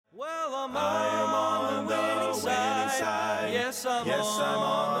I'm on the winning side. Yes, I'm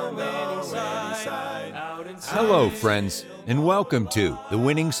on the winning side. Hello, friends, and welcome to the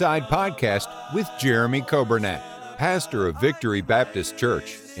Winning Side Podcast with Jeremy Coburnett, pastor of Victory Baptist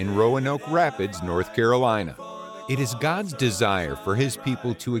Church in Roanoke Rapids, North Carolina. It is God's desire for His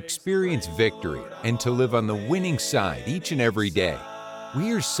people to experience victory and to live on the winning side each and every day.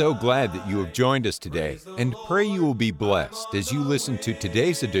 We are so glad that you have joined us today and pray you will be blessed as you listen to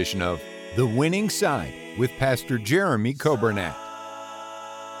today's edition of The Winning Side with Pastor Jeremy Coburnett.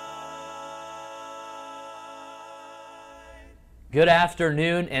 Good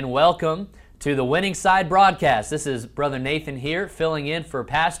afternoon and welcome to the Winning Side broadcast. This is Brother Nathan here filling in for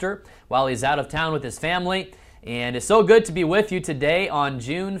Pastor while he's out of town with his family. And it's so good to be with you today on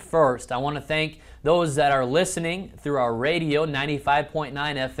June 1st. I want to thank those that are listening through our radio, 95.9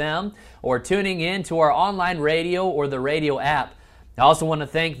 FM, or tuning in to our online radio or the radio app. I also want to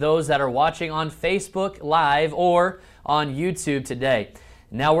thank those that are watching on Facebook Live or on YouTube today.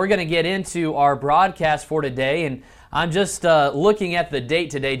 Now we're going to get into our broadcast for today, and I'm just looking at the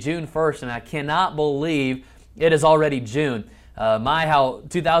date today, June 1st, and I cannot believe it is already June. How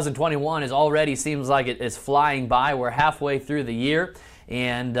 2021 is already seems like it is flying by. We're halfway through the year.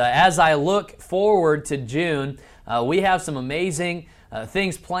 And as I look forward to June, we have some amazing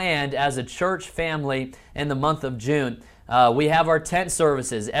things planned as a church family in the month of June. We have our tent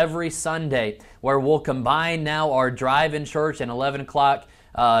services every Sunday where we'll combine now our drive-in church and 11 o'clock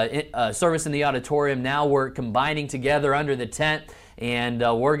service in the auditorium. Now we're combining together under the tent, and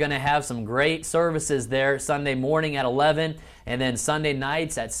we're going to have some great services there Sunday morning at 11 and then Sunday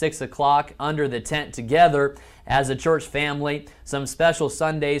nights at 6 o'clock under the tent together as a church family. Some special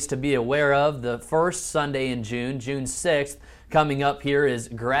Sundays to be aware of. The first Sunday in June, June 6th, coming up here is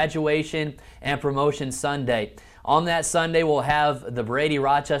Graduation and Promotion Sunday. On that Sunday, we'll have the Brady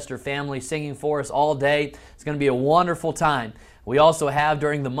Rochester family singing for us all day. It's going to be a wonderful time. We also have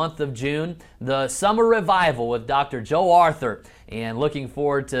during the month of June the Summer Revival with Dr. Joe Arthur, and looking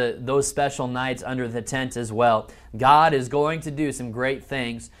forward to those special nights under the tent as well. God is going to do some great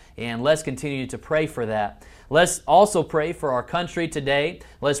things, and let's continue to pray for that. Let's also pray for our country today.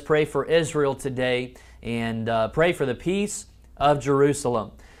 Let's pray for Israel today, and pray for the peace of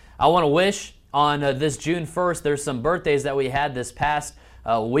Jerusalem. I want to wish on this June 1st, there's some birthdays that we had this past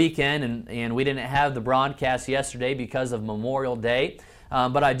weekend, and we didn't have the broadcast yesterday because of Memorial Day.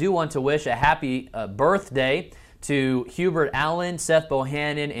 But I do want to wish a happy birthday to Hubert Allen, Seth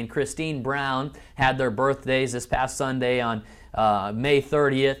Bohannon, and Christine Brown. Had their birthdays this past Sunday on May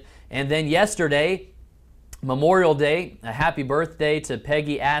 30th. And then yesterday, Memorial Day, a happy birthday to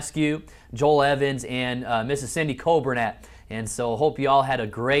Peggy Askew, Joel Evans, and Mrs. Cindy Coburnett. And so hope you all had a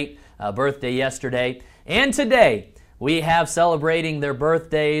great birthday yesterday. And today, we have celebrating their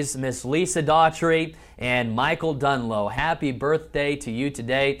birthdays, Miss Lisa Daughtry and Michael Dunlow. Happy birthday to you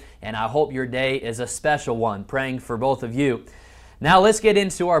today, and I hope your day is a special one. Praying for both of you. Now let's get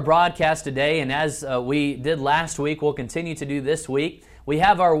into our broadcast today, and as we did last week, we'll continue to do this week. We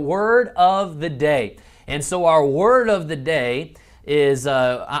have our Word of the Day. And so our Word of the Day is,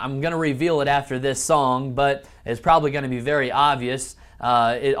 I'm going to reveal it after this song, but it's probably going to be very obvious.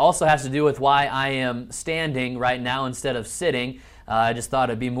 It also has to do with why I am standing right now instead of sitting. I just thought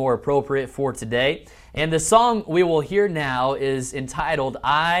it'd be more appropriate for today. And the song we will hear now is entitled,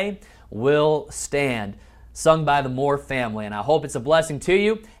 I Will Stand, sung by the Moore family. And I hope it's a blessing to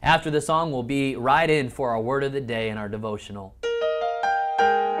you. After the song, we'll be right in for our Word of the Day and our devotional.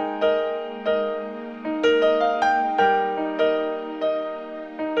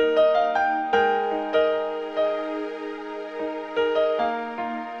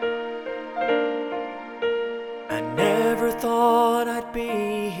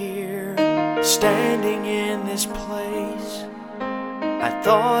 Standing in this place, I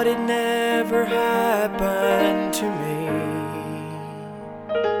thought it never happened to me.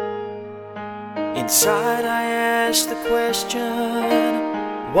 Inside I asked the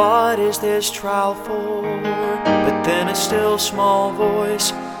question, what is this trial for? But then a still small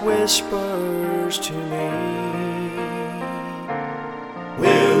voice whispers to me,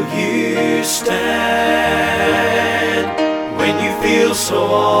 will you stand when you feel so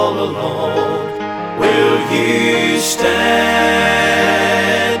all alone? Will you stand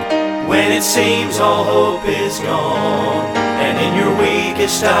when it seems all hope is gone? And in your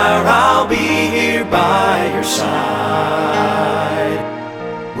weakest hour I'll be here by your side.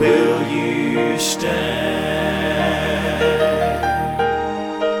 Will you stand?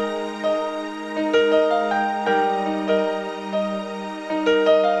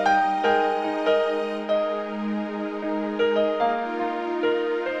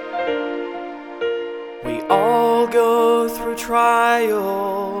 go through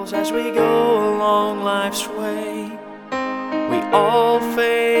trials as we go along life's way. We all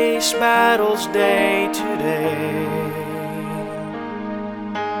face battles day to day.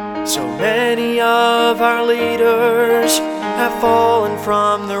 So many of our leaders have fallen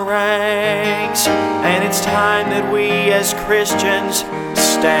from the ranks, and it's time that we as Christians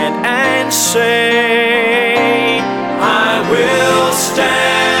stand and say, I will stand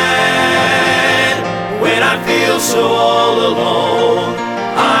when I feel so all alone.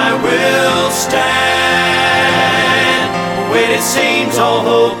 I will stand when it seems all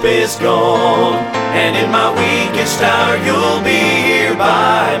hope is gone, and in my weakest hour you'll be here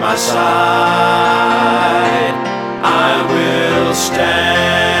by my side. I will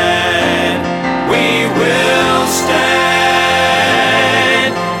stand, we will stand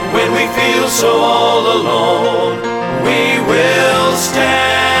when we feel so all alone. We will stand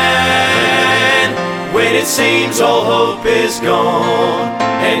when it seems all hope is gone,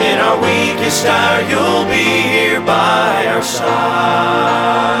 and in our weakest hour you'll be here by our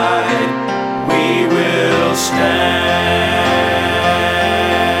side. We will stand.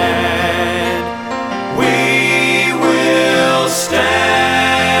 We will stand.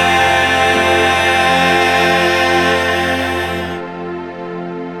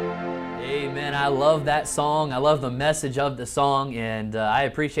 Amen. I love that song. I love the message of the song, and I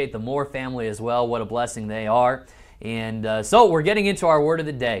appreciate the Moore family as well. What a blessing they are. And so we're getting into our word of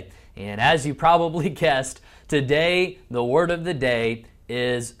the day. And as you probably guessed, today the word of the day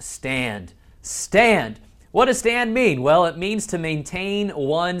is stand. Stand. What does stand mean? Well, it means to maintain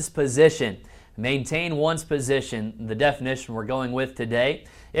one's position. Maintain one's position, the definition we're going with today.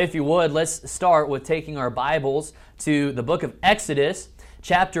 If you would, let's start with taking our Bibles to the book of Exodus,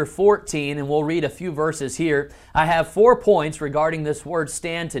 chapter 14, and we'll read a few verses here. I have 4 points regarding this word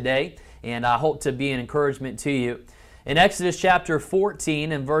stand today, and I hope to be an encouragement to you. In Exodus chapter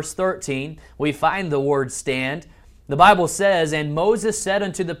 14 and verse 13, we find the word stand. The Bible says, And Moses said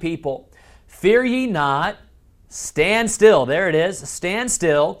unto the people, Fear ye not, stand still. There it is, stand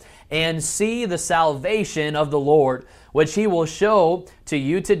still, and see the salvation of the Lord, which he will show to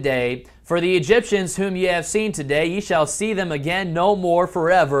you today. For the Egyptians whom ye have seen today, ye shall see them again no more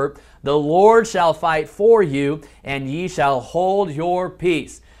forever. The Lord shall fight for you, and ye shall hold your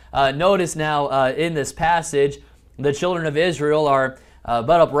peace. Notice now in this passage, the children of Israel are butt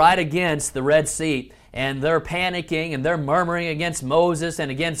up right against the Red Sea, and they're panicking and they're murmuring against Moses and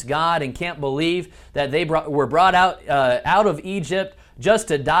against God, and can't believe that they were brought out of Egypt just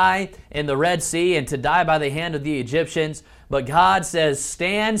to die in the Red Sea and to die by the hand of the Egyptians. But God says,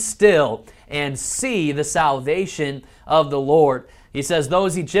 stand still and see the salvation of the Lord. He says,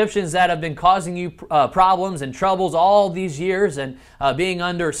 those Egyptians that have been causing you problems and troubles all these years and being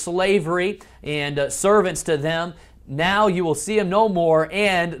under slavery and servants to them, now you will see them no more.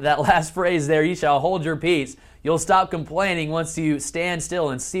 And that last phrase there, you shall hold your peace. You'll stop complaining once you stand still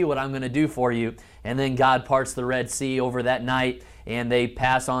and see what I'm going to do for you. And then God parts the Red Sea over that night, and they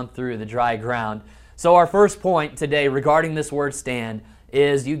pass on through the dry ground. So our first point today regarding this word stand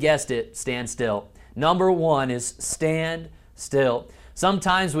is, you guessed it, stand still. Number 1 is stand still.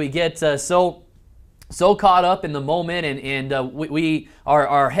 Sometimes we get so caught up in the moment, and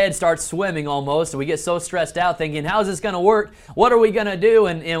our head starts swimming almost, and we get so stressed out thinking, how's this going to work? What are we going to do?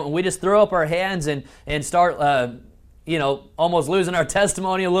 And we just throw up our hands and start almost losing our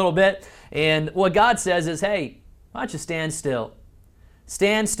testimony a little bit. And what God says is, hey, why don't you stand still?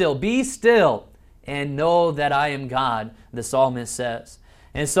 Stand still, be still, and know that I am God, the psalmist says.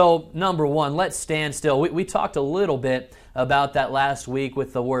 And so, number 1, let's stand still. We talked a little bit about that last week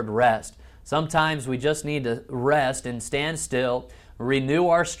with the word rest. Sometimes we just need to rest and stand still, renew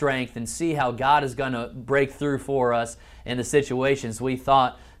our strength, and see how God is going to break through for us in the situations we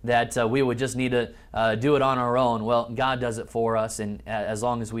thought that we would just need to do it on our own. Well, God does it for us, and as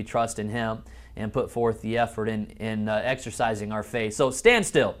long as we trust in Him and put forth the effort in exercising our faith. So stand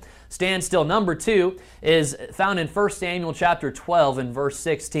still. Stand still. Number 2 is found in 1 Samuel chapter 12 and verse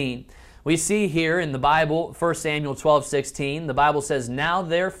 16. We see here in the Bible, 1 Samuel 12:16, the Bible says, Now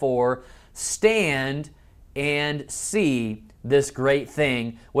therefore stand and see this great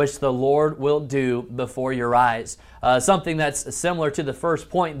thing which the Lord will do before your eyes. Something that's similar to the first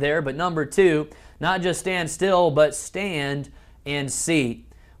point there, but number 2, not just stand still, but stand and see.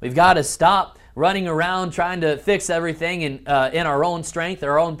 We've got to stop running around trying to fix everything in our own strength,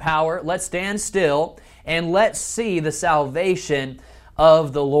 our own power. Let's stand still and let's see the salvation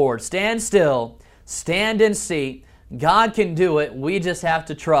of the Lord. Stand still, stand and see. God can do it. We just have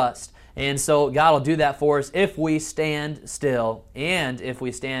to trust. And so God will do that for us if we stand still and if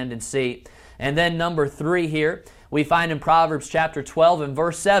we stand and see. And then number 3 here, we find in Proverbs chapter 12 and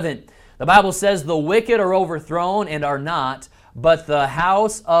verse 7. The Bible says, the wicked are overthrown and are not, but the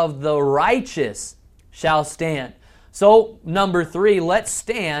house of the righteous shall stand. So number 3, let's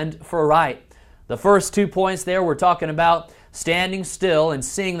stand for right. The first 2 points there, we're talking about standing still and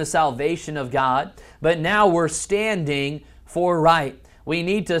seeing the salvation of God. But now we're standing for right. We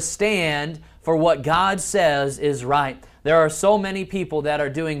need to stand for what God says is right. There are so many people that are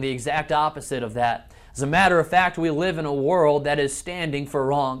doing the exact opposite of that. As a matter of fact, we live in a world that is standing for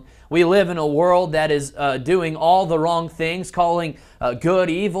wrong. We live in a world that is doing all the wrong things, calling good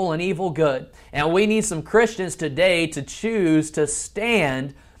evil and evil good. And we need some Christians today to choose to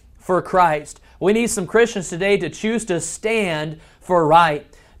stand for Christ. We need some Christians today to choose to stand for right,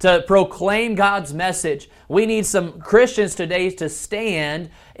 to proclaim God's message. We need some Christians today to stand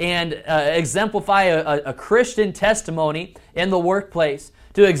and exemplify a Christian testimony in the workplace,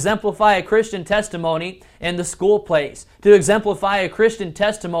 to exemplify a Christian testimony in the school place, to exemplify a Christian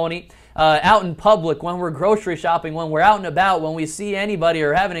testimony out in public when we're grocery shopping, when we're out and about, when we see anybody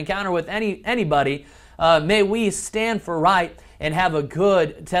or have an encounter with anybody. May we stand for right and have a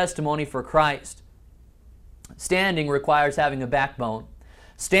good testimony for Christ. Standing requires having a backbone.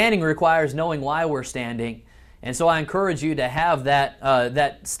 Standing requires knowing why we're standing. And so I encourage you to have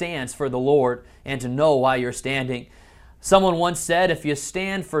that stance for the Lord and to know why you're standing. Someone once said, if you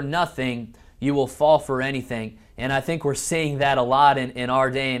stand for nothing, you will fall for anything. And I think we're seeing that a lot in our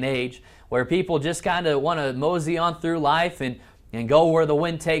day and age, where people just kind of want to mosey on through life and go where the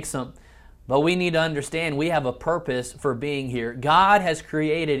wind takes them. But we need to understand we have a purpose for being here. God has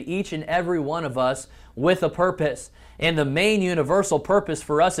created each and every one of us with a purpose. And the main universal purpose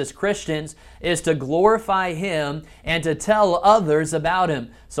for us as Christians is to glorify Him and to tell others about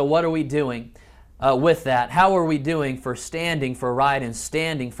Him. So what are we doing with that? How are we doing for standing for right and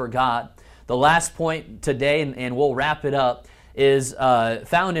standing for God? The last point today, and we'll wrap it up, is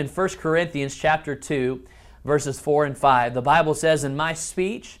found in 1 Corinthians chapter 2, verses 4 and 5. The Bible says, "And my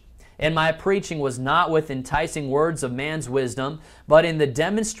speech and my preaching was not with enticing words of man's wisdom, but in the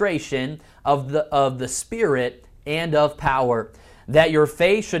demonstration of the Spirit and of power, that your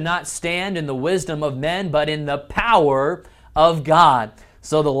faith should not stand in the wisdom of men, but in the power of God."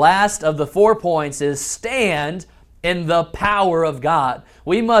 So the last of the 4 points is stand in the power of God.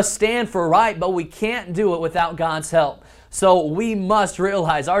 We must stand for right, but we can't do it without God's help. So we must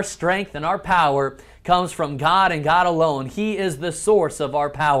realize our strength and our power comes from God and God alone. He is the source of our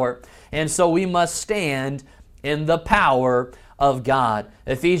power. And so we must stand in the power of God.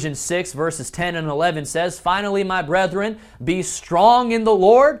 Ephesians 6 verses 10 and 11 says, "Finally, my brethren, be strong in the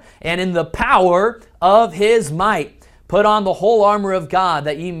Lord and in the power of His might. Put on the whole armor of God,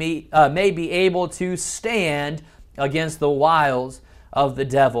 that ye may be able to stand against the wiles of the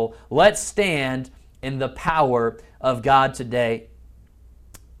devil." Let's stand in the power of God today.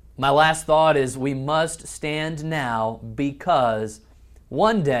 My last thought is we must stand now, because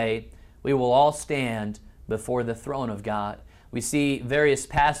one day we will all stand before the throne of God. We see various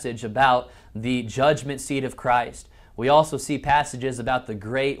passages about the judgment seat of Christ. We also see passages about the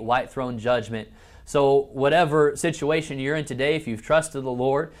great white throne judgment. So whatever situation you're in today, if you've trusted the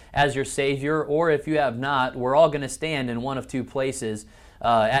Lord as your Savior, or if you have not, we're all going to stand in one of two places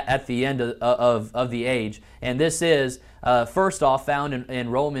at the end of the age. And this is, first off, found in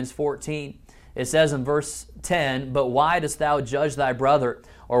Romans 14. It says in verse 10, "But why dost thou judge thy brother?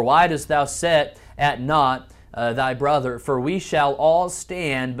 Or why dost thou set at naught thy brother? For we shall all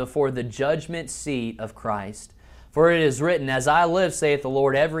stand before the judgment seat of Christ. For it is written, As I live, saith the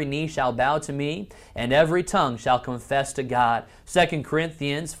Lord, every knee shall bow to me, and every tongue shall confess to God." 2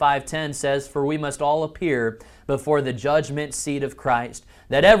 Corinthians 5:10 says, "For we must all appear before the judgment seat of Christ,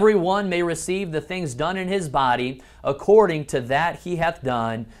 that every one may receive the things done in his body, according to that he hath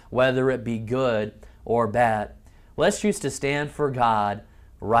done, whether it be good or bad." Let's choose to stand for God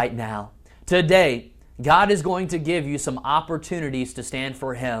right now. Today, God is going to give you some opportunities to stand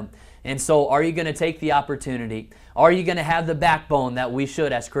for Him. And so are you going to take the opportunity? Are you going to have the backbone that we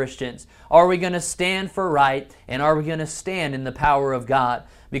should as Christians? Are we going to stand for right? And are we going to stand in the power of God?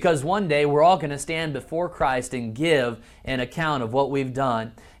 Because one day we're all going to stand before Christ and give an account of what we've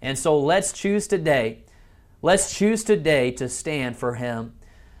done. And so let's choose today. Let's choose today to stand for Him.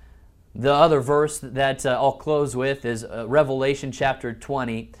 The other verse that I'll close with is Revelation chapter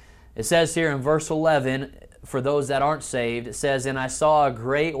 20. It says here in verse 11, for those that aren't saved, it says, "And I saw a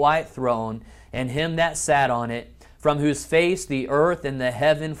great white throne, and Him that sat on it, from whose face the earth and the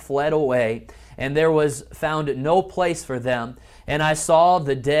heaven fled away, and there was found no place for them. And I saw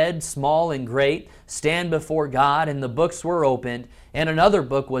the dead, small and great, stand before God, and the books were opened, and another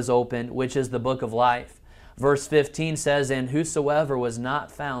book was opened, which is the book of life. Verse 15 says, and whosoever was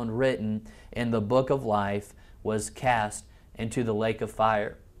not found written in the book of life was cast into the lake of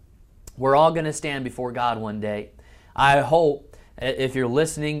fire. We're all going to stand before God one day. I hope, if you're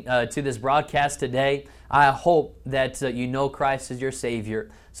listening to this broadcast today, I hope that you know Christ as your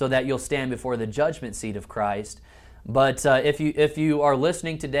Savior so that you'll stand before the judgment seat of Christ. But if you are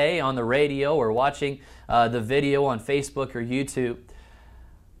listening today on the radio or watching the video on Facebook or YouTube,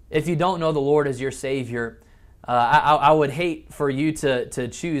 if you don't know the Lord as your Savior, I would hate for you to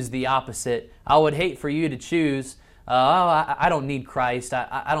choose the opposite. I would hate for you to choose, I don't need Christ.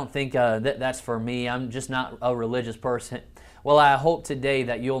 I don't think that's for me. I'm just not a religious person. Well, I hope today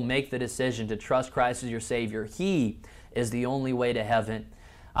that you'll make the decision to trust Christ as your Savior. He is the only way to heaven.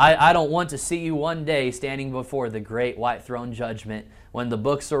 I don't want to see you one day standing before the great white throne judgment when the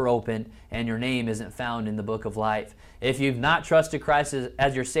books are opened and your name isn't found in the book of life. If you've not trusted Christ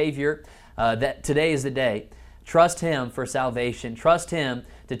as your Savior, that today is the day. Trust Him for salvation. Trust Him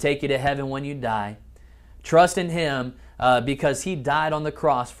to take you to heaven when you die. Trust in Him because He died on the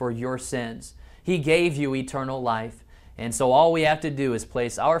cross for your sins. He gave you eternal life. And so all we have to do is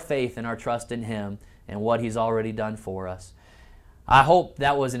place our faith and our trust in Him and what He's already done for us. I hope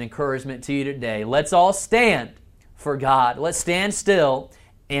that was an encouragement to you today. Let's all stand for God. Let's stand still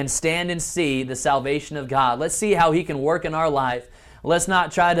and stand and see the salvation of God. Let's see how He can work in our life. Let's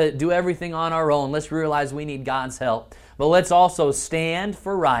not try to do everything on our own. Let's realize we need God's help. But let's also stand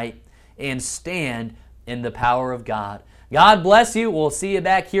for right and stand in the power of God. God bless you. We'll see you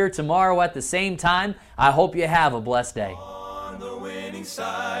back here tomorrow at the same time. I hope you have a blessed day. On the winning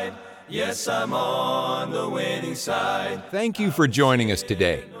side. Yes, I'm on the winning side. Thank you for joining us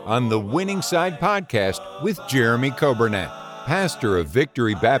today on the Winning Side Podcast with Jeremy Coburnett, pastor of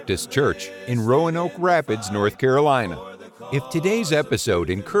Victory Baptist Church in Roanoke Rapids, North Carolina. If today's episode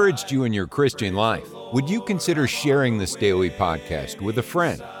encouraged you in your Christian life, would you consider sharing this daily podcast with a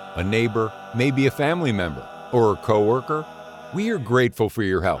friend, a neighbor, maybe a family member, or a coworker? We are grateful for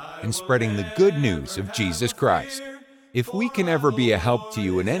your help in spreading the good news of Jesus Christ. If we can ever be a help to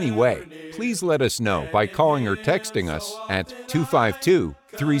you in any way, please let us know by calling or texting us at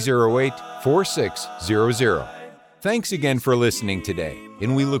 252-308-4600. Thanks again for listening today,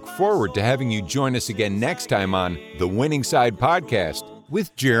 and we look forward to having you join us again next time on the Winning Side Podcast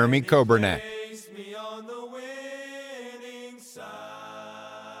with Jeremy Coburnett.